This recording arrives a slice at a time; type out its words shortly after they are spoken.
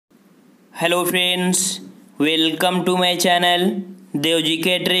Hello friends, welcome to my channel Devji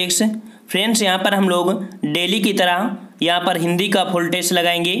के tricks. Friends, यहाँ पर हम लोग डेली की तरह यहाँ पर हिंदी का फुल टेस्ट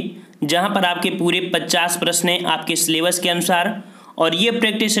लगाएंगे, जहाँ पर आपके पूरे 50 प्रश्न हैं आपके सिलेबस के अनुसार। और ये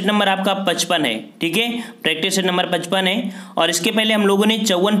प्रैक्टिस सेट नंबर आपका 55 है। ठीक है, प्रैक्टिस सेट नंबर 55 है। और इसके पहले हम लोगों ने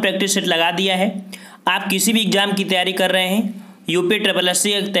 54 प्रैक्टिस सेट लगा दिया है। आप किसी भी एग्जाम की तैयारी कर रहे हैं, यूपी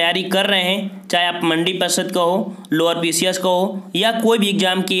ट्रिपल-एस-सी की तैयारी कर रहे हैं, चाहे आप मंडी परिषद का हो, लोअर पीसीएस का हो या कोई भी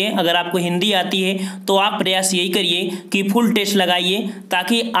एग्जाम की है, अगर आपको हिंदी आती है तो आप प्रयास यही करिए कि फुल टेस्ट लगाइए,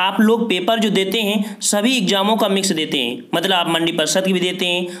 ताकि आप लोग पेपर जो देते हैं सभी एग्जामों का मिक्स देते हैं। मतलब आप मंडी परिषद की भी देते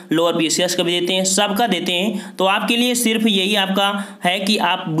हैं, लोअर पीसीएस का भी देते हैं, सबका देते हैं। तो आपके लिए सिर्फ यही आपका है कि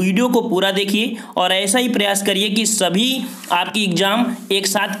आप वीडियो को पूरा देखिए और ऐसा ही प्रयास करिए कि सभी आपकी एग्जाम एक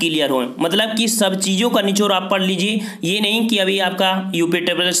साथ क्लियर हो। मतलब कि सब चीज़ों का निचोड़ आप पढ़ लीजिए। ये नहीं कि अभी आपका यूपी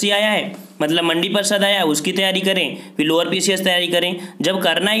ट्रिपल-एस-सी आया है, मतलब मंडी परिषद आया है, उसकी तैयारी करें, फिर लोअर पीसीएस तैयारी करें। जब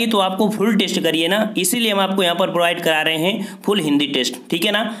करना है तो आपको फुल टेस्ट करिए ना, इसीलिए हम आपको यहाँ पर प्रोवाइड करा रहे हैं फुल हिंदी टेस्ट। ठीक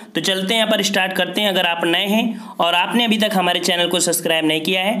है ना, तो चलते हैं यहाँ पर स्टार्ट करते हैं। अगर आप नए हैं और आपने अभी तक हमारे चैनल को सब्सक्राइब नहीं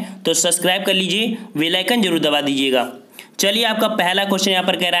किया है तो सब्सक्राइब कर लीजिए, बेल आइकन जरूर दबा दीजिएगा। चलिए, आपका पहला क्वेश्चन यहाँ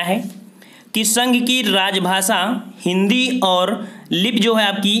पर कह रहा है कि संघ की राजभाषा हिंदी और लिपि जो है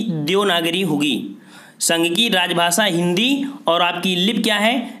आपकी देवनागरी होगी। संघ की राजभाषा हिंदी और आपकी लिपि क्या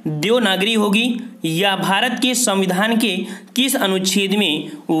है, देवनागरी होगी। यह भारत के संविधान के किस अनुच्छेद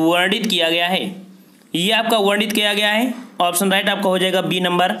में वर्णित किया गया है? यह आपका वर्णित किया गया है। ऑप्शन राइट आपका हो जाएगा बी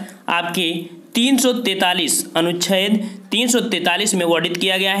नंबर, आपके 343 अनुच्छेद 343 में वर्णित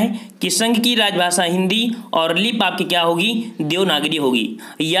किया गया है कि संघ की राजभाषा हिंदी और लिपि आपकी क्या होगी, देवनागरी होगी।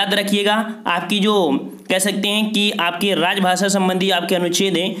 याद रखिएगा, आपकी जो कह सकते हैं कि आपके राजभाषा संबंधी आपके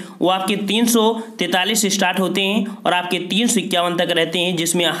अनुच्छेद हैं वो आपके 343 से स्टार्ट होते हैं और आपके 351 तक रहते हैं,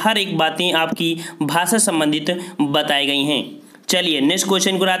 जिसमें हर एक बातें आपकी भाषा संबंधित बताई गई हैं। चलिए नेक्स्ट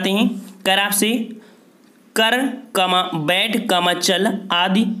क्वेश्चन को आते हैं। कर आपसे कर कमा बैठ कमा चल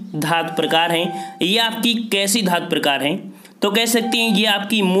आदि धातु प्रकार हैं, ये आपकी कैसी धातु प्रकार हैं? तो कह सकते हैं ये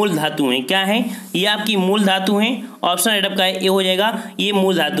आपकी मूल धातु हैं। क्या है? ये आपकी मूल धातु हैं। ऑप्शन राइट आपका ये हो जाएगा, ये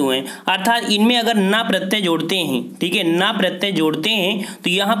मूल धातु हैं। अर्थात इनमें अगर ना प्रत्यय जोड़ते हैं, ठीक है, ना प्रत्यय जोड़ते हैं तो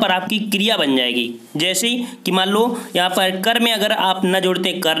यहाँ पर आपकी क्रिया बन जाएगी। जैसे कि मान लो यहाँ पर कर में अगर आप ना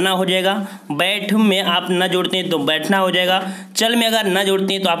जोड़ते करना हो जाएगा, बैठ में आप ना जोड़ते हैं तो बैठना हो जाएगा, चल में अगर ना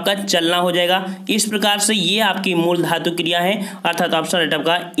जोड़ते हैं तो आपका चलना हो जाएगा। इस प्रकार से ये आपकी मूल धातु क्रिया है, अर्थात ऑप्शन राइट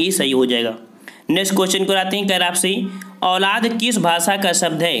आपका ए सही हो जाएगा। नेक्स्ट क्वेश्चन को आते हैं। कह आपसे औलाद किस भाषा का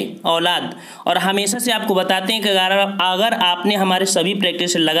शब्द है? औलाद, और हमेशा से आपको बताते हैं कि अगर आपने हमारे सभी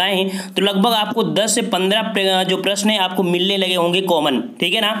प्रैक्टिस लगाए हैं तो लगभग आपको 10 से 15 जो प्रश्न है आपको मिलने लगे होंगे कॉमन।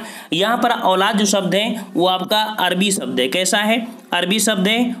 ठीक है ना। यहाँ पर औलाद जो शब्द है वो आपका अरबी शब्द है। कैसा है? अरबी शब्द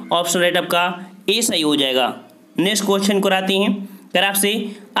है। ऑप्शन राइट आपका ए सही हो जाएगा। नेक्स्ट क्वेश्चन को आते हैं। अगर आपसे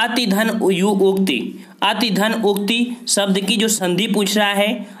अति धन उक्ति, अति धन उक्ति शब्द की जो संधि पूछ रहा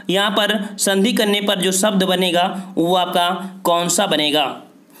है, यहाँ पर संधि करने पर जो शब्द बनेगा वो आपका कौन सा बनेगा?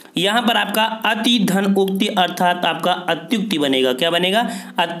 यहाँ पर आपका अति धन उक्ति अर्थात आपका अत्युक्ति बनेगा। क्या बनेगा?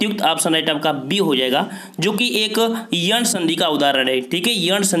 अत्युक्त। ऑप्शन राइट आपका बी हो जाएगा, जो कि एक यण संधि का उदाहरण है। ठीक है,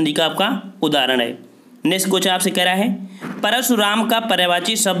 यण संधि का आपका उदाहरण है। नेक्स्ट क्वेश्चन आपसे कह रहा है परशुराम का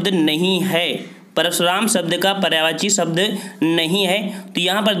पर्यायवाची शब्द नहीं है। परशुराम शब्द का पर्यायवाची शब्द नहीं है, तो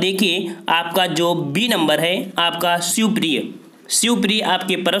यहाँ पर देखिए आपका जो बी नंबर है आपका शिवप्रिय। शिवप्रिय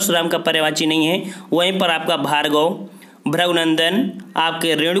आपके परशुराम का पर्यायवाची नहीं है। वहीं पर आपका भार्गव, भृगुनंदन,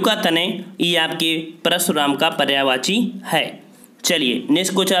 आपके रेणुका तनय, ये आपके परशुराम का पर्यायवाची है। चलिए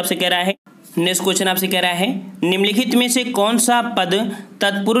नेक्स्ट क्वेश्चन आपसे कह रहा है। नेक्स्ट क्वेश्चन आपसे कह रहा है निम्नलिखित में से कौन सा पद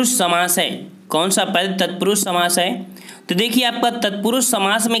तत्पुरुष समास है? कौन सा पद तत्पुरुष समास है? तो देखिए आपका तत्पुरुष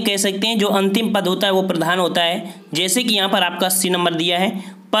समास में कह सकते हैं जो अंतिम पद होता है वो प्रधान होता है। जैसे कि यहाँ पर आपका सी नंबर दिया है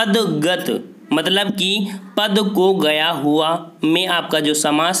पदगत, मतलब कि पद को गया हुआ में आपका जो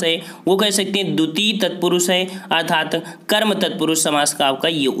समास है वो कह सकते हैं द्वितीय तत्पुरुष है, अर्थात कर्म तत्पुरुष समास का आपका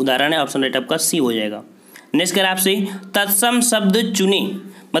ये उदाहरण है। ऑप्शन राइट आपका सी हो जाएगा। नेक्स्ट कर आपसे तत्सम शब्द चुने,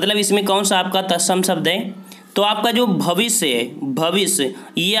 मतलब इसमें कौन सा आपका तत्सम शब्द है? तो आपका जो भविष्य है, भविष्य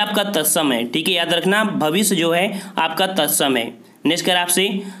ये आपका तत्सम है। ठीक है, याद रखना, भविष्य जो है आपका तत्सम है। नेक्स्ट कर आपसे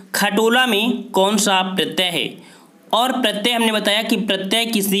खटोला में कौन सा प्रत्यय है? और प्रत्यय हमने बताया कि प्रत्यय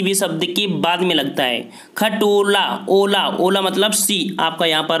किसी भी शब्द के बाद में लगता है। खटोला, ओला, ओला मतलब सी, आपका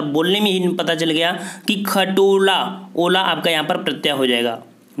यहाँ पर बोलने में ही पता चल गया कि खटोला, ओला आपका यहाँ पर प्रत्यय हो जाएगा।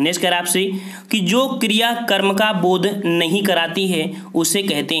 नेक्स्ट कर आपसे कि जो क्रिया कर्म का बोध नहीं कराती है उसे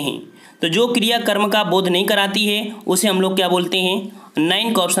कहते हैं। तो जो क्रिया कर्म का बोध नहीं कराती है उसे हम लोग क्या बोलते हैं?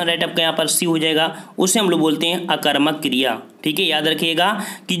 9 का ऑप्शन राइट आपका यहाँ पर सी हो जाएगा। उसे हम लोग बोलते हैं अकर्मक क्रिया। ठीक है, याद रखिएगा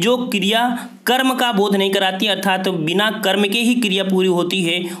कि जो क्रिया कर्म का बोध नहीं कराती, अर्थात तो बिना कर्म के ही क्रिया पूरी होती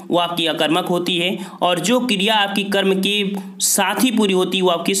है, वो आपकी अकर्मक होती है। और जो क्रिया आपकी कर्म के साथ ही पूरी होती है वो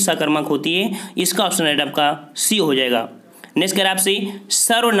आपकी सकर्मक होती है। इसका ऑप्शन राइट आपका सी हो जाएगा। नेक्स्ट करें आपसे,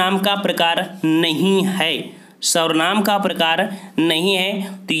 सर्वनाम का प्रकार नहीं है। सर्वनाम का प्रकार नहीं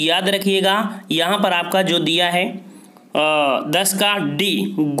है तो याद रखिएगा यहाँ पर आपका जो दिया है 10 का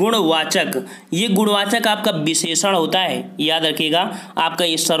डी गुणवाचक, ये गुणवाचक आपका विशेषण होता है। याद रखिएगा आपका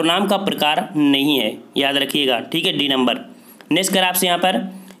ये सर्वनाम का प्रकार नहीं है, याद रखिएगा। ठीक है, डी नंबर। नेक्स्ट कर आपसे यहाँ पर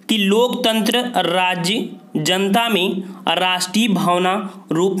कि लोकतंत्र राज्य जनता में राष्ट्रीय भावना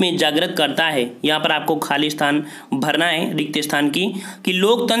रूप में जागृत करता है। यहाँ पर आपको खाली स्थान भरना है, रिक्त स्थान की, कि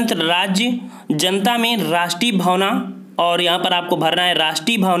लोकतंत्र राज्य जनता में राष्ट्रीय भावना, और यहाँ पर आपको भरना है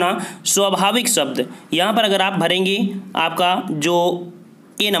राष्ट्रीय भावना स्वाभाविक शब्द। यहाँ पर अगर आप भरेंगे आपका जो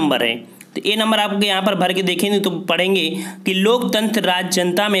ए नंबर है, तो ए नंबर आपको यहाँ पर भर के देखेंगे तो पढ़ेंगे कि लोकतंत्र राज्य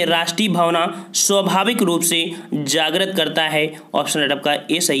जनता में राष्ट्रीय भावना स्वाभाविक रूप से जागृत करता है। ऑप्शन राइट आपका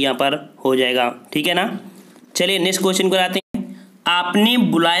ए सही यहाँ पर हो जाएगा। ठीक है ना। चलिए नेक्स्ट क्वेश्चन को आते हैं। आपने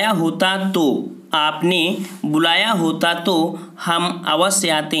बुलाया होता तो, आपने बुलाया होता तो हम अवश्य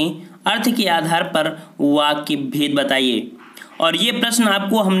आते, अर्थ के आधार पर वाक्य भेद बताइए। और ये प्रश्न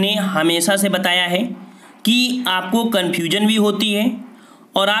आपको हमने हमेशा से बताया है कि आपको कन्फ्यूजन भी होती है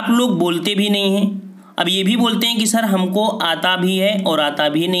और आप लोग बोलते भी नहीं हैं। अब ये भी बोलते हैं कि सर हमको आता भी है और आता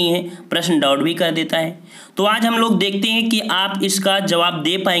भी नहीं है, प्रश्न डाउट भी कर देता है। तो आज हम लोग देखते हैं कि आप इसका जवाब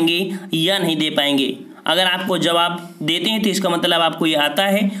दे पाएंगे या नहीं दे पाएंगे। अगर आपको जवाब देते हैं तो इसका मतलब आपको ये आता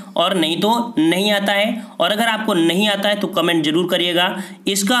है, और नहीं तो नहीं आता है। और अगर आपको नहीं आता है तो कमेंट जरूर करिएगा।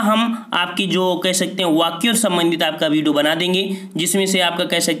 इसका हम आपकी जो कह सकते हैं वाक्यों से संबंधित आपका वीडियो बना देंगे, जिसमें से आपका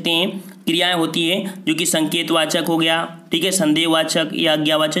कह सकते हैं क्रियाएं होती है जो कि संकेतवाचक हो गया, ठीक है, संदेहवाचक या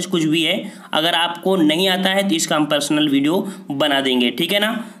आज्ञावाचक कुछ भी है। अगर आपको नहीं आता है तो इसका हम पर्सनल वीडियो बना देंगे। ठीक है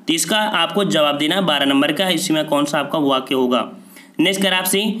ना। तो इसका आपको जवाब देना 12 नंबर का, इसमें कौन सा आपका वाक्य होगा। नेक्स्ट कर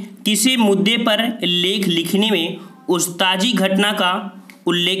आपसे, किसी मुद्दे पर लेख लिखने में उस ताजी घटना का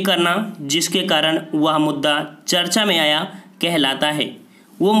उल्लेख करना जिसके कारण वह मुद्दा चर्चा में आया कहलाता है।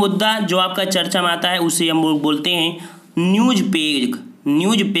 वो मुद्दा जो आपका चर्चा में आता है उसे हम लोग बोलते हैं न्यूज पेज,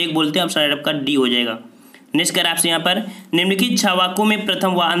 न्यूज पेज बोलते हैं। ऑप्शन आपका डी हो जाएगा। नेक्स्ट कर आपसे यहाँ पर, निम्नलिखित 6 वाक्यों में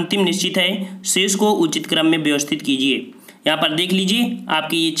प्रथम व अंतिम निश्चित है, शेष को उचित क्रम में व्यवस्थित कीजिए। यहाँ पर देख लीजिए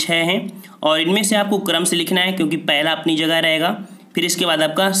आपके ये 6 हैं और इनमें से आपको क्रम से लिखना है, क्योंकि पहला अपनी जगह रहेगा, फिर इसके बाद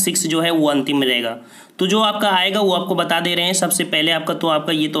आपका 6 जो है वो अंतिम में रहेगा। तो जो आपका आएगा वो आपको बता दे रहे हैं। सबसे पहले आपका तो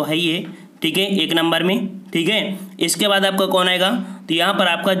आपका ये तो है ही है, ठीक है, 1 नंबर में। ठीक है, इसके बाद आपका कौन आएगा, तो यहाँ पर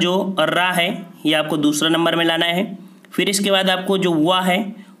आपका जो अर है ये आपको दूसरा नंबर में लाना है। फिर इसके बाद आपको जो वाह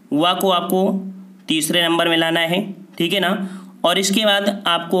है, वाह को आपको तीसरे नंबर में लाना है। ठीक है ना। और इसके बाद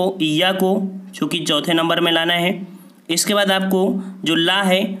आपको या को जो कि चौथे नंबर में लाना है। इसके बाद आपको जो ला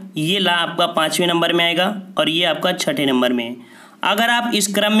है, ये ला आपका 5वें नंबर में आएगा और ये आपका 6ठे नंबर में है। अगर आप इस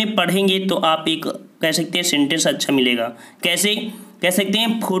क्रम में पढ़ेंगे तो आप एक कह सकते हैं सेंटेंस अच्छा मिलेगा। कैसे कह सकते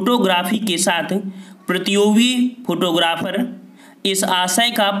हैं, फोटोग्राफी के साथ प्रतियोगी फोटोग्राफर इस आशय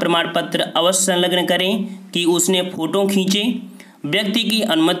का प्रमाण पत्र अवश्य संलग्न करें कि उसने फोटो खींचे, व्यक्ति की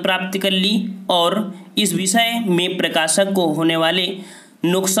अनुमति प्राप्त कर ली और इस विषय में प्रकाशक को होने वाले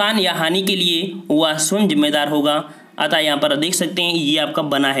नुकसान या हानि के लिए वह स्वयं जिम्मेदार होगा। अतः यहाँ पर देख सकते हैं ये आपका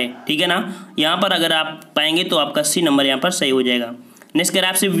बना है। ठीक है ना। यहाँ पर अगर आप पाएंगे तो आपका सी नंबर यहाँ पर सही हो जाएगा। नेक्स्ट कर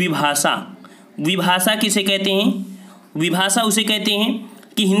आपसे विभाषा। विभाषा किसे कहते हैं, विभाषा उसे कहते हैं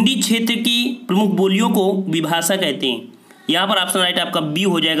कि हिंदी क्षेत्र की प्रमुख बोलियों को विभाषा कहते हैं। यहाँ पर ऑप्शन राइट आपका बी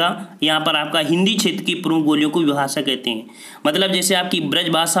हो जाएगा। यहाँ पर आपका हिंदी क्षेत्र की प्रमुख बोलियों को विभाषा कहते हैं। मतलब जैसे आपकी ब्रज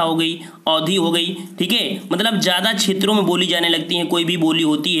भाषा हो गई, अवधी हो गई, ठीक है, मतलब ज़्यादा क्षेत्रों में बोली जाने लगती है, कोई भी बोली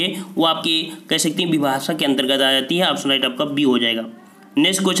होती है वो आपके कह सकते हैं विभाषा के अंतर्गत आ जाती है। ऑप्शन राइट आपका बी हो जाएगा।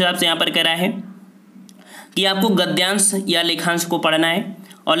 नेक्स्ट क्वेश्चन आपसे यहाँ पर कह रहा है कि आपको गद्यांश या लेखांश को पढ़ना है,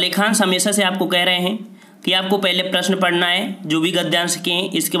 और लेखांश हमेशा से आपको कह रहे हैं कि आपको पहले प्रश्न पढ़ना है जो भी गद्यांश के हैं,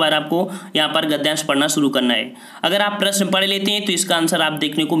 इसके बाद आपको यहाँ पर गद्यांश पढ़ना शुरू करना है। अगर आप प्रश्न पढ़ लेते हैं तो इसका आंसर आप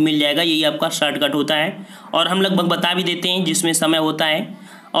देखने को मिल जाएगा। यही आपका शॉर्टकट होता है और हम लगभग बता भी देते हैं जिसमें समय होता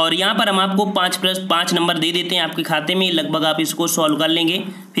है। और यहाँ पर हम आपको 5 नंबर दे देते हैं आपके खाते में, लगभग आप इसको सॉल्व कर लेंगे।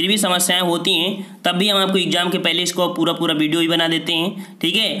 फिर भी समस्याएं होती हैं तब भी हम आपको एग्जाम के पहले इसको पूरा वीडियो ही बना देते हैं।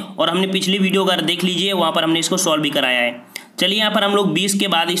 ठीक है, और हमने पिछली वीडियो अगर देख लीजिए वहाँ पर हमने इसको सॉल्व भी कराया है। चलिए यहाँ पर हम लोग 20 के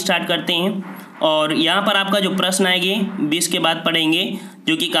बाद स्टार्ट करते हैं और यहाँ पर आपका जो प्रश्न आएंगे 20 के बाद पढ़ेंगे,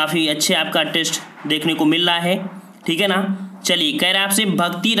 जो कि काफ़ी अच्छे आपका टेस्ट देखने को मिल रहा है। ठीक है ना। चलिए कह रहे हैं आपसे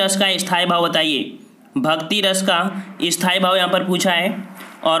भक्ति रस का स्थायी भाव बताइए। भक्ति रस का स्थायी भाव यहाँ पर पूछा है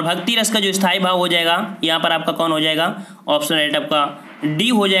और भक्ति रस का जो स्थायी भाव हो जाएगा यहाँ पर आपका कौन हो जाएगा, ऑप्शन राइट आपका डी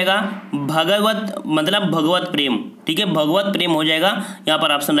हो जाएगा भगवत, मतलब भगवत प्रेम, ठीक है, भगवत प्रेम हो जाएगा। यहाँ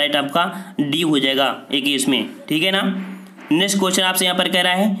पर ऑप्शन राइट आपका डी हो जाएगा 21 में, ठीक है ना। नेक्स्ट क्वेश्चन आपसे यहाँ पर कह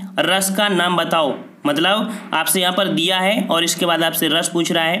रहा है रस का नाम बताओ, मतलब आपसे यहाँ पर दिया है और इसके बाद आपसे रस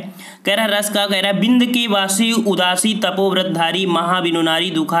पूछ रहा है। कह रहा है रस का, कह रहा है बिंद के वासी उदासी तपोव्रतधारी महाविनुनारी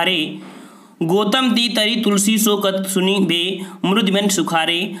दुखारे गौतम दी तरी तुलसी सो कत सुनी बे मृदमन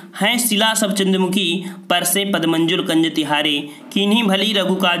सुखारे हैं शिला सब चंद्रमुखी पर से पदमंजुल कंज तिहारे किन्हीं भली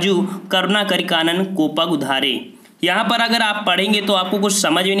रघु काजू करुणा करि कानन कोपग उधारे। यहाँ पर अगर आप पढ़ेंगे तो आपको कुछ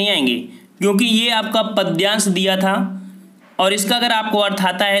समझ में नहीं आएंगे, क्योंकि ये आपका पद्यांश दिया था और इसका अगर आपको अर्थ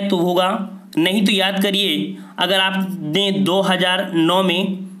आता है तो होगा, नहीं तो याद करिए अगर आपने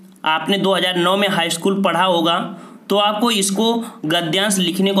 2009 में हाई स्कूल पढ़ा होगा तो आपको इसको गद्यांश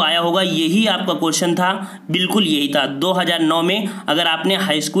लिखने को आया होगा, यही आपका क्वेश्चन था, बिल्कुल यही था। 2009 में अगर आपने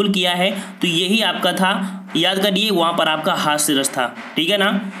हाई स्कूल किया है तो यही आपका था, याद करिए, वहाँ पर आपका हास्य रस था, ठीक है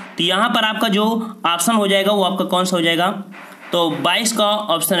ना। तो यहाँ पर आपका जो ऑप्शन हो जाएगा वो आपका कौन सा हो जाएगा, तो 22 का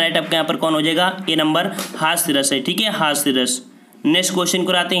ऑप्शन राइट आपका यहाँ पर कौन हो जाएगा, ए नंबर हास्य रस है, ठीक है, हास्य रस। नेक्स्ट क्वेश्चन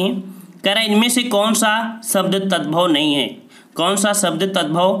को आते हैं। कह रहा है इनमें से कौन सा शब्द तद्भव नहीं है, कौन सा शब्द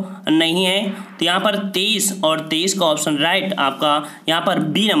तद्भव नहीं है, तो यहाँ पर 23 और 23 का ऑप्शन राइट आपका यहाँ पर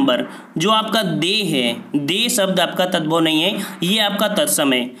बी नंबर, जो आपका दे है, दे शब्द आपका तद्भव नहीं है, ये आपका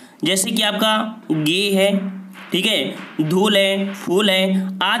तत्सम है। जैसे कि आपका गे है, ठीक है, धूल है, फूल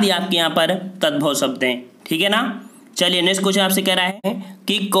है आदि आपके यहाँ पर तद्भव शब्द हैं, ठीक है ना। चलिए नेक्स्ट क्वेश्चन आपसे कह रहा है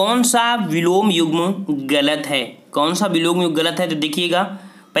कि कौन सा विलोम युग्म गलत है, कौन सा विलोम युग्म गलत है, तो देखिएगा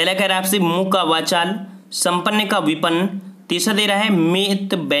पहला कह रहा है आपसे मुँह का वाचाल, संपन्न का विपन्न, तीसरा दे रहा है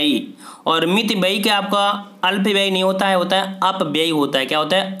मित व्ययी, और मित व्ययी के आपका अल्प व्यय नहीं होता है, होता है अपव्ययी होता है, क्या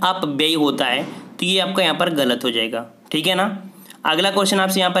होता है, अपव्ययी होता है, तो ये आपका यहाँ पर गलत हो जाएगा, ठीक है ना। अगला क्वेश्चन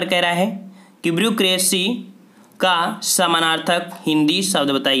आपसे यहाँ पर कह रहा है कि ब्यूरोक्रेसी का समानार्थक हिंदी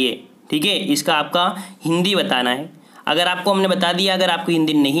शब्द बताइए, ठीक है, इसका आपका हिंदी बताना है। अगर आपको हमने बता दिया, अगर आपको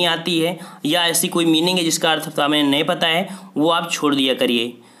हिंदी नहीं आती है या ऐसी कोई मीनिंग है जिसका अर्थ हमें नहीं पता है वो आप छोड़ दिया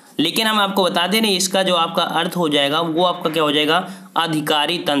करिए, लेकिन हम आपको बता दे रहे हैं इसका जो आपका अर्थ हो जाएगा वो आपका क्या हो जाएगा,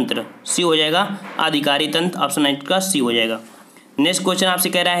 अधिकारी तंत्र, सी हो जाएगा, अधिकारी तंत्र, ऑप्शन राइट का सी हो जाएगा। नेक्स्ट क्वेश्चन आपसे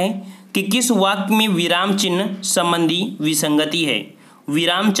कह रहा है कि किस वाक्य में विराम चिन्ह संबंधी विसंगति है,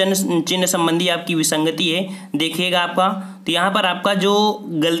 विराम चिन्ह संबंधी आपकी विसंगति है, देखिएगा आपका, तो यहाँ पर आपका जो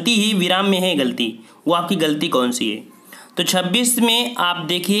गलती ही विराम में है गलती, वो आपकी गलती कौन सी है, तो 26 में आप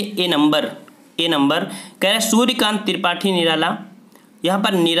देखिए ए नंबर कह रहे सूर्यकांत त्रिपाठी निराला, यहाँ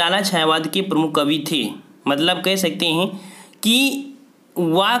पर निराला छायावाद के प्रमुख कवि थे, मतलब कह सकते हैं कि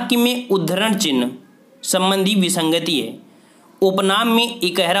वाक्य में उद्धरण चिन्ह संबंधी विसंगति है। उपनाम में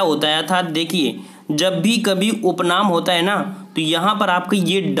इकहरा होता है, अर्थात देखिए जब भी कभी उपनाम होता है ना तो यहाँ पर आपके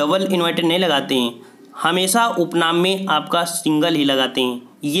ये डबल इन्वर्टेड नहीं लगाते हैं, हमेशा उपनाम में आपका सिंगल ही लगाते हैं,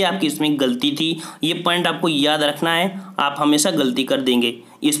 ये आपकी इसमें गलती थी, ये पॉइंट आपको याद रखना है, आप हमेशा गलती कर देंगे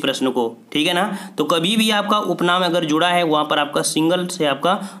इस प्रश्न को, ठीक है ना। तो कभी भी आपका उपनाम अगर जुड़ा है वहाँ पर आपका सिंगल से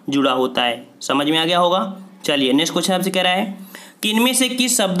आपका जुड़ा होता है, समझ में आ गया होगा। चलिए नेक्स्ट क्वेश्चन आपसे कह रहा है कि इनमें से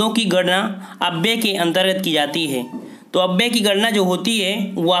किस शब्दों की गणना अव्यय के अंतर्गत की जाती है, तो अव्यय की गणना जो होती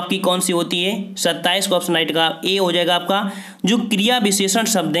है वो आपकी कौन सी होती है, 27 का ऑप्शन राइट का ए हो जाएगा आपका। जो क्रिया विशेषण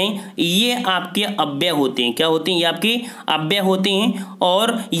शब्द हैं ये आपके अव्यय होते हैं, क्या होते हैं, ये आपके अव्यय होते हैं,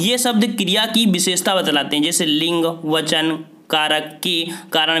 और ये शब्द क्रिया की विशेषता बतलाते हैं, जैसे लिंग, वचन, कारक के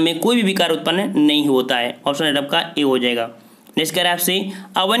कारण में कोई भी विकार उत्पन्न नहीं होता है, ऑप्शन राइट आपका ए हो जाएगा। नेक्स्ट कह रहा है आपसे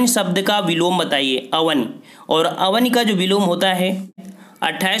अवन शब्द का विलोम बताइए, अवन, और अवन का जो विलोम होता है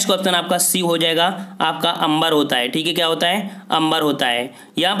 28 का ऑप्शन आपका सी हो जाएगा, आपका अंबर होता है, ठीक है, क्या होता है, अंबर होता है।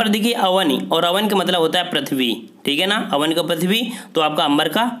 यहाँ पर देखिए अवन, और अवन का मतलब होता है पृथ्वी, ठीक है ना, अवन का पृथ्वी, तो आपका अंबर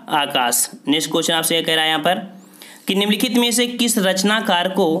का आकाश। नेक्स्ट क्वेश्चन आपसे यह कह रहा है यहाँ पर कि निम्नलिखित में से किस रचनाकार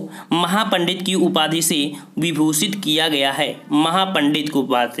को महापंडित की उपाधि से विभूषित किया गया है, महापंडित की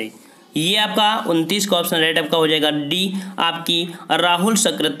उपाधि से, ये आपका 29 का ऑप्शन राइट आपका हो जाएगा डी, आपकी राहुल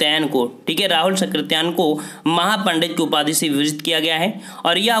सकृत्यायन को, ठीक है, राहुल सकृत्यायन को महापंडित की उपाधि से विभूषित किया गया है,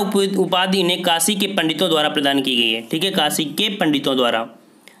 और यह उपाधि इन्हें काशी के पंडितों द्वारा प्रदान की गई है, ठीक है, काशी के पंडितों द्वारा।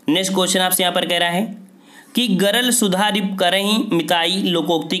 नेक्स्ट क्वेश्चन आपसे यहाँ पर कह रहा है कि गरल सुधा रिप करहीं मिताई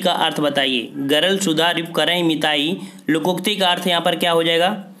लोकोक्ति का अर्थ बताइए, गरल सुधा रिप करहीं मिताई लोकोक्ति का अर्थ यहाँ पर क्या हो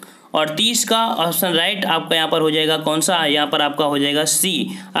जाएगा, और 30 का ऑप्शन राइट आपका यहाँ पर हो जाएगा कौन सा, यहाँ पर आपका हो जाएगा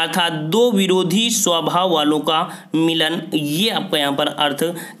सी, अर्थात दो विरोधी स्वभाव वालों का मिलन, ये आपका यहाँ पर अर्थ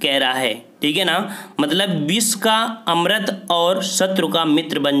कह रहा है, ठीक है ना, मतलब विष का अमृत और शत्रु का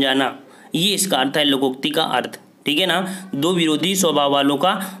मित्र बन जाना, ये इसका अर्थ है लोकोक्ति का अर्थ, ठीक है ना, दो विरोधी स्वभाव वालों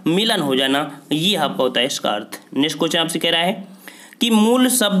का मिलन हो जाना, ये आपका होता है इसका अर्थ। नेक्स्ट क्वेश्चन आपसे कह रहा है कि मूल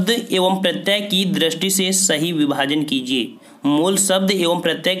शब्द एवं प्रत्यय की दृष्टि से सही विभाजन कीजिए, मूल शब्द एवं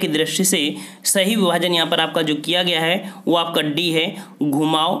प्रत्यय की दृष्टि से सही विभाजन यहाँ पर आपका जो किया गया है वो आपका डी है,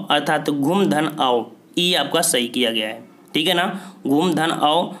 घुमाओ अर्थात घूम धन आओ, ये आपका सही किया गया है। ठीक है ना, घूम धन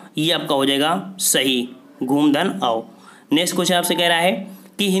आओ ये आपका हो जाएगा सही, घूम धन आओ। नेक्स्ट क्वेश्चन आपसे कह रहा है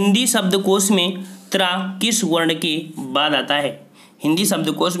कि हिंदी शब्दकोश में त्रा किस वर्ण के बाद आता है। हिंदी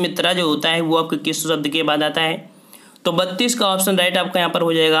शब्दकोश में त्रा जो होता है वो आपके किस शब्द के बाद आता है। तो 32 का ऑप्शन राइट आपका यहाँ पर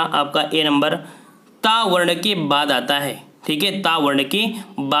हो जाएगा आपका ए नंबर, ता वर्ण के बाद आता है। ठीक है, ता वर्ण के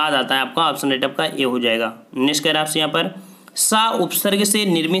बाद आता है आपका ऑप्शन राइट आपका ए हो जाएगा। नेक्स्ट कह रहा है आपसे यहाँ पर सा उपसर्ग से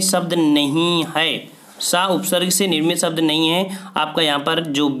निर्मित शब्द नहीं है। सा उपसर्ग से निर्मित शब्द नहीं है आपका यहाँ पर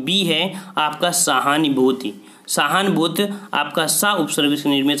जो बी है आपका सहानुभूति। सहानुभूति आपका सा उपसर्ग से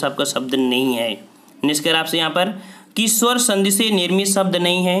निर्मित आपका शब्द नहीं है। नेक्स्ट कह रहा है आपसे यहाँ पर कि स्वर संधि से निर्मित शब्द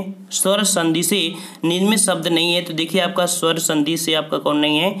नहीं है। स्वर संधि से निर्मित शब्द नहीं है, तो देखिए आपका स्वर संधि से आपका कौन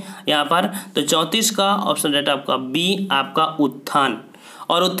नहीं है यहाँ पर। तो 34 का ऑप्शन राइट आपका बी आपका उत्थान।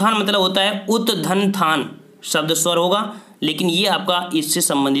 और उत्थान मतलब होता है उत धन थान, शब्द स्वर होगा लेकिन ये आपका इससे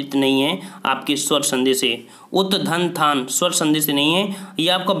संबंधित नहीं है आपके स्वर संधि से। उत धन थान स्वर संधि से नहीं है, ये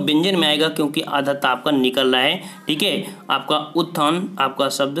आपका व्यंजन में आएगा क्योंकि आधा ता आपका निकल रहा है। ठीक है, आपका उत्थान आपका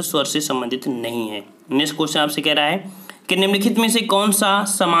शब्द स्वर से संबंधित नहीं है। नेक्स्ट क्वेश्चन आपसे कह रहा है कि निम्नलिखित में से कौन सा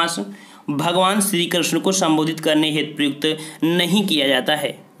समास भगवान श्री कृष्ण को संबोधित करने हेतु प्रयुक्त नहीं किया जाता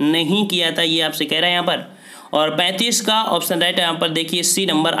है। नहीं किया जाता ये आपसे कह रहा है यहाँ पर। और 35 का ऑप्शन राइट है यहाँ पर, देखिए सी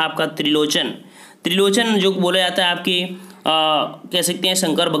नंबर आपका त्रिलोचन। त्रिलोचन जो बोला जाता है आपके कह सकते हैं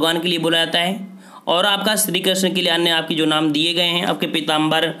शंकर भगवान के लिए बोला जाता है, और आपका श्री कृष्ण के लिए अन्य आपके जो नाम दिए गए हैं आपके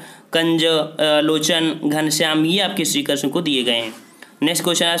पीताम्बर, कंज, लोचन, घनश्याम, ये आपके श्री कृष्ण को दिए गए हैं। नेक्स्ट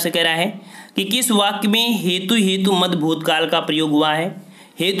क्वेश्चन आपसे कह रहा है कि किस वाक्य में हेतु हेतु मद भूतकाल का प्रयोग हुआ है।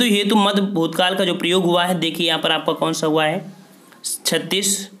 हेतु हेतु मद भूतकाल का जो प्रयोग हुआ है देखिए यहाँ पर आपका कौन सा हुआ है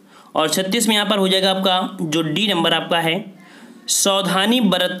 36, और 36 में यहाँ पर हो जाएगा आपका जो डी नंबर आपका है, सावधानी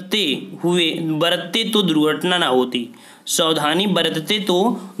बरतते तो दुर्घटना ना होती। सावधानी बरतते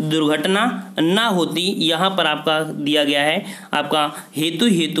तो दुर्घटना ना होती, यहाँ पर आपका दिया गया है आपका हेतु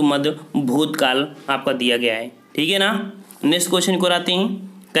हेतु मद भूतकाल आपका दिया गया है। ठीक है ना। नेक्स्ट क्वेश्चन को आते हैं,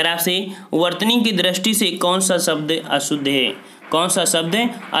 कर आपसे वर्तनी की दृष्टि से कौन सा शब्द अशुद्ध है। कौन सा शब्द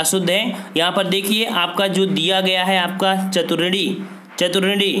अशुद्ध है, यहाँ पर देखिए आपका जो दिया गया है आपका चतुर्णी,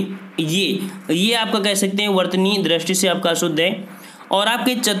 ये आपका कह सकते हैं वर्तनी दृष्टि से आपका अशुद्ध है। और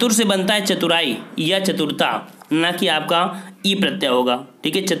आपके चतुर से बनता है चतुराई या चतुरता, ना कि आपका ई प्रत्यय होगा।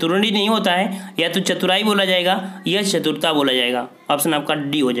 ठीक है, चतुर्णी नहीं होता है, या तो चतुराई बोला जाएगा या चतुरता बोला जाएगा, ऑप्शन आपका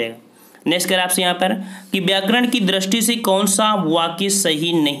डी हो जाएगा। नेक्स्ट कर आपसे यहाँ पर कि व्याकरण की दृष्टि से कौन सा वाक्य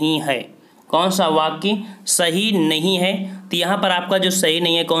सही नहीं है। कौन सा वाक्य सही नहीं है, तो यहाँ पर आपका जो सही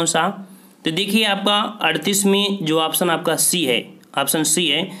नहीं है कौन सा, तो देखिए आपका 38 में जो ऑप्शन आपका सी है, ऑप्शन सी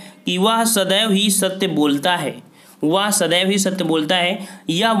है कि वह सदैव ही सत्य बोलता है। वह सदैव ही सत्य बोलता है,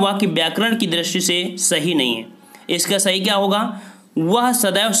 यह वाक्य व्याकरण की दृष्टि से सही नहीं है। इसका सही क्या होगा, वह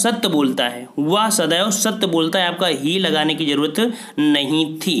सदैव सत्य बोलता है। वह सदैव सत्य बोलता है, आपका ही लगाने की जरूरत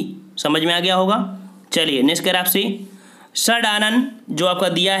नहीं थी। समझ में आ गया होगा। चलिए नेक्स्ट कर आपसे षड आनन जो आपका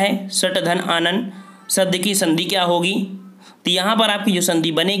दिया है, षट धन आनन शब्द की संधि क्या होगी, तो यहाँ पर आपकी जो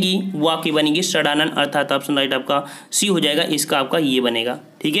संधि बनेगी वो आपकी बनेगी षडानन, अर्थात ऑप्शन राइट आपका सी हो जाएगा, इसका आपका ये बनेगा।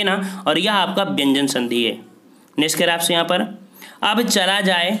 ठीक है ना, और यह आपका व्यंजन संधि है। नेक्स्ट कर आपसे यहाँ पर अब चला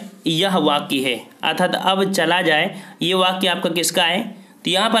जाए यह वाक्य है, अर्थात अब चला जाए ये वाक्य आपका किसका है,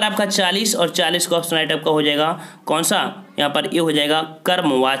 तो यहाँ पर आपका 40 और 40 का ऑप्शन राइट आपका हो जाएगा कौन सा, यहाँ पर ये हो जाएगा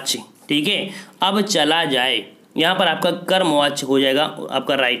कर्मवाच्य। ठीक है, अब चला जाए यहाँ पर आपका कर्मवाच्य हो जाएगा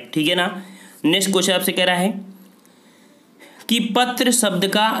आपका राइट। ठीक है ना। नेक्स्ट क्वेश्चन आपसे कह रहा है कि पत्र शब्द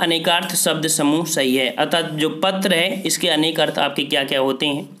का अनेकार्थ शब्द समूह सही है, अर्थात जो पत्र है इसके अनेक अर्थ आपके क्या क्या होते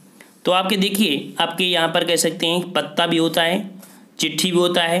हैं। तो आपके देखिए आपके यहाँ पर कह सकते हैं पत्ता भी होता है, चिट्ठी भी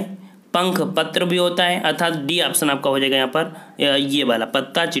होता है, पंख पत्र भी होता है, अर्थात डी ऑप्शन आपका हो जाएगा यहाँ पर ये वाला,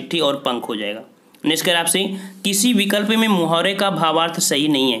 पत्ता चिट्ठी और पंख हो जाएगा। नेक्स्ट कर आपसे किसी विकल्प में मुहावरे का भावार्थ सही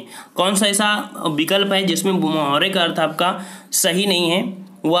नहीं है। कौन सा ऐसा विकल्प है जिसमें मुहावरे का अर्थ आपका सही नहीं है,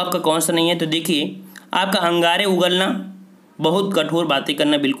 वो आपका कौन सा नहीं है, तो देखिए आपका अंगारे उगलना, बहुत कठोर बातें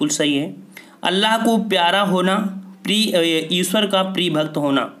करना बिल्कुल सही है। अल्लाह को प्यारा होना, प्रिय ईश्वर का प्रिय भक्त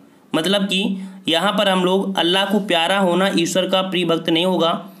होना, मतलब कि यहाँ पर हम लोग अल्लाह को प्यारा होना ईश्वर का प्रिय भक्त नहीं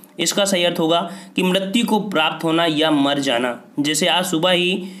होगा, इसका सही अर्थ होगा कि मृत्यु को प्राप्त होना या मर जाना। जैसे आज सुबह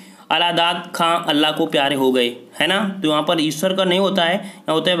ही अलादाद खां अल्लाह को प्यारे हो गए, है ना, तो यहाँ पर ईश्वर का नहीं होता है, यहाँ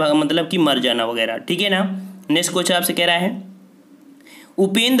होता है मतलब कि मर जाना वगैरह। ठीक है ना। नेक्स्ट क्वेश्चन आपसे कह रहा है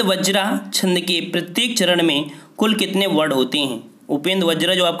उपेंद्र वज्रा छंद के प्रत्येक चरण में कुल कितने वर्ड होते हैं। उपेंद्र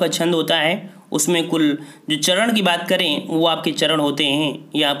वज्रा जो आपका छंद होता है उसमें कुल जो चरण की बात करें वो आपके चरण होते हैं,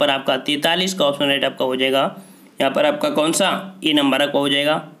 यहाँ पर आपका 43 का ऑप्शन राइट आपका हो जाएगा यहाँ पर आपका कौन सा ए नंबर आपका हो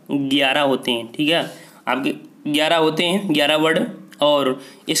जाएगा 11 होते हैं। ठीक है, आपके 11 होते हैं, 11 वर्ड। और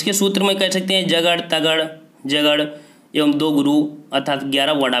इसके सूत्र में कह सकते हैं जगड़ तगड़ जगड़ एवं 2 गुरु, अर्थात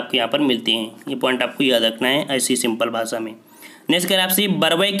 11 वर्ड आपके यहाँ पर मिलते हैं। ये पॉइंट आपको याद रखना है ऐसी सिंपल भाषा में। नेक्स्ट करें आपसे,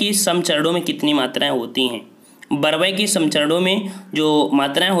 बरवय की समचरणों में कितनी मात्राएं होती हैं? बरवय की समचरणों में जो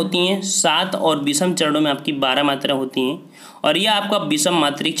मात्राएं होती हैं 7 और विषम चरणों में आपकी 12 मात्राएं होती हैं। और यह आपका विषम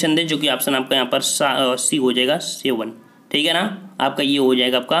मात्रिक छंद है, जो कि ऑप्शन आपका यहाँ पर सी हो जाएगा 7। ठीक है ना, आपका ये हो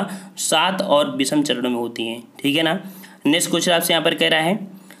जाएगा आपका 7 और विषम चरणों में होती हैं। ठीक है ना। नेक्स्ट क्वेश्चन आपसे यहाँ पर कह रहा है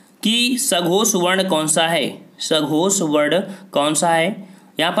कि सघोष वर्ण कौन सा है? सघोष वर्ण कौन सा है?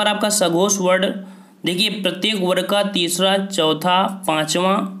 यहाँ पर आपका सघोष वर्ण देखिए, प्रत्येक वर्ग का तीसरा, चौथा,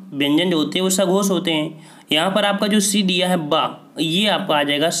 पांचवा व्यंजन जो होते हैं वो सघोष होते हैं। यहाँ पर आपका जो सी दिया है बा, ये आपका आ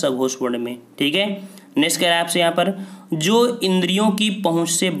जाएगा सघोष वर्ण में। ठीक है। नेक्स्ट कह रहा है आपसे यहाँ पर, जो इंद्रियों की पहुँच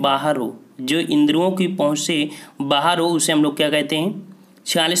से बाहर हो, जो इंद्रियों की पहुँच से बाहर हो उसे हम लोग क्या कहते हैं?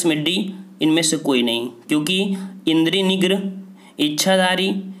 46 में डी, इनमें से कोई नहीं, क्योंकि इंद्रिय निग्रह, इच्छाधारी,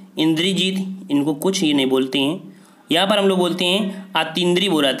 इंद्रियजीत, इनको कुछ ये नहीं बोलते हैं। यहाँ पर हम लोग बोलते हैं अतीन्द्रिय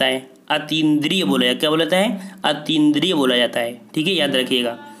बोला जाता है, अतीन्द्रिय बोला जाता है। क्या बोला जाता है? अतीन्द्रिय बोला जाता है। ठीक है, याद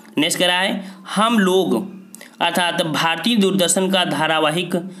रखिएगा। नेक्स्ट कह रहा है, हम लोग अर्थात भारतीय दूरदर्शन का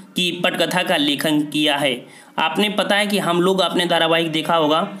धारावाहिक की पटकथा का लेखन किया है। आपने पता है कि हम लोग आपने धारावाहिक देखा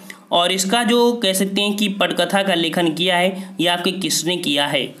होगा, और इसका जो कह सकते हैं कि पटकथा का लेखन किया है, ये आपके किसने किया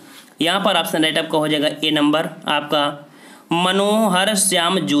है? यहाँ पर ऑप्शन राइट आपका हो जाएगा ए नंबर आपका मनोहर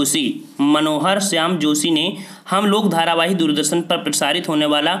श्याम जोशी। मनोहर श्याम जोशी ने हम लोग धारावाहिक दूरदर्शन पर प्रसारित होने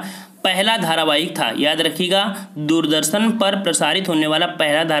वाला पहला धारावाहिक था। याद रखिएगा, दूरदर्शन पर प्रसारित होने वाला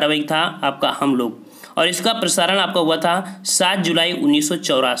पहला धारावाहिक था आपका हम लोग, और इसका प्रसारण आपका हुआ था 7 जुलाई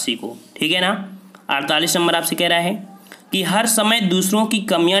 1984 को। ठीक है ना। 48 नंबर आपसे कह रहा है कि हर समय दूसरों की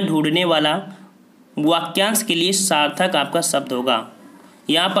कमियां ढूंढने वाला वाक्यांश के लिए सार्थक आपका शब्द होगा।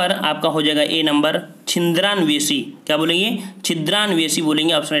 यहाँ पर आपका हो जाएगा ए नंबर छिद्रान्वेषी। क्या बोलेंगे? छिद्रान्वेषी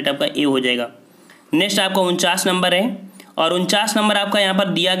बोलेंगे। ऑप्शन राइट आपका ए हो जाएगा। नेक्स्ट आपका 49 नंबर है, और 49 नंबर आपका यहाँ पर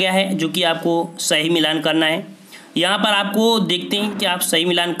दिया गया है, जो कि आपको सही मिलान करना है। यहाँ पर आपको देखते हैं कि आप सही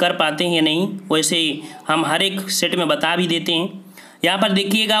मिलान कर पाते हैं या नहीं, वैसे हम हर एक सेट में बता भी देते हैं। यहाँ पर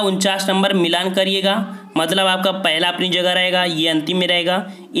देखिएगा 49 नंबर मिलान करिएगा, मतलब आपका पहला अपनी जगह रहेगा, ये अंतिम में रहेगा।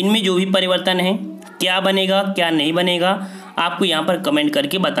 इनमें जो भी परिवर्तन है, क्या बनेगा क्या नहीं बनेगा, आपको यहाँ पर कमेंट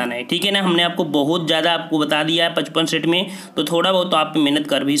करके बताना है। ठीक है ना। हमने आपको बहुत ज़्यादा आपको बता दिया है 55 सेट में, तो थोड़ा बहुत तो आप मेहनत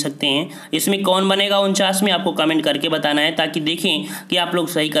कर भी सकते हैं। इसमें कौन बनेगा 49 में, आपको कमेंट करके बताना है, ताकि देखें कि आप लोग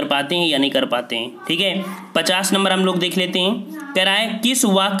सही कर पाते हैं या नहीं कर पाते हैं। ठीक है। 50 नंबर हम लोग देख लेते हैं। कह रहा है, किस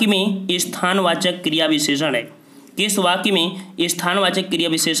वाक्य में स्थानवाचक क्रिया विशेषण है? किस वाक्य में स्थानवाचक क्रिया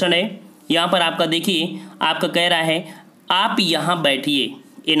विशेषण है? यहाँ पर आपका देखिए, आपका कह रहा है आप यहाँ बैठिए।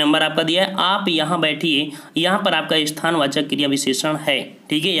 ये नंबर आपका दिया है, आप यहाँ बैठिए। यहाँ पर आपका स्थानवाचक क्रिया विशेषण है।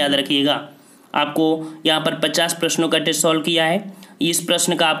 ठीक है, याद रखिएगा। आपको यहाँ पर 50 प्रश्नों का टेस्ट सॉल्व किया है। इस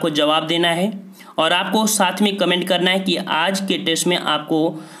प्रश्न का आपको जवाब देना है, और आपको साथ में कमेंट करना है कि आज के टेस्ट में आपको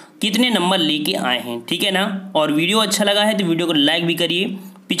कितने नंबर लेके आए हैं। ठीक है ना। और वीडियो अच्छा लगा है तो वीडियो को लाइक भी करिए।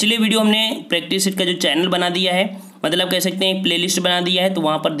 पिछले वीडियो हमने प्रैक्टिस सेट का जो चैनल बना दिया है, मतलब कह सकते हैं प्लेलिस्ट बना दिया है, तो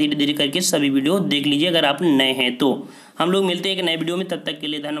वहाँ पर धीरे धीरे करके सभी वीडियो देख लीजिए अगर आप नए हैं तो। हम लोग मिलते हैं एक नए वीडियो में, तब तक के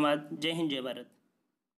लिए धन्यवाद। जय हिंद, जय भारत।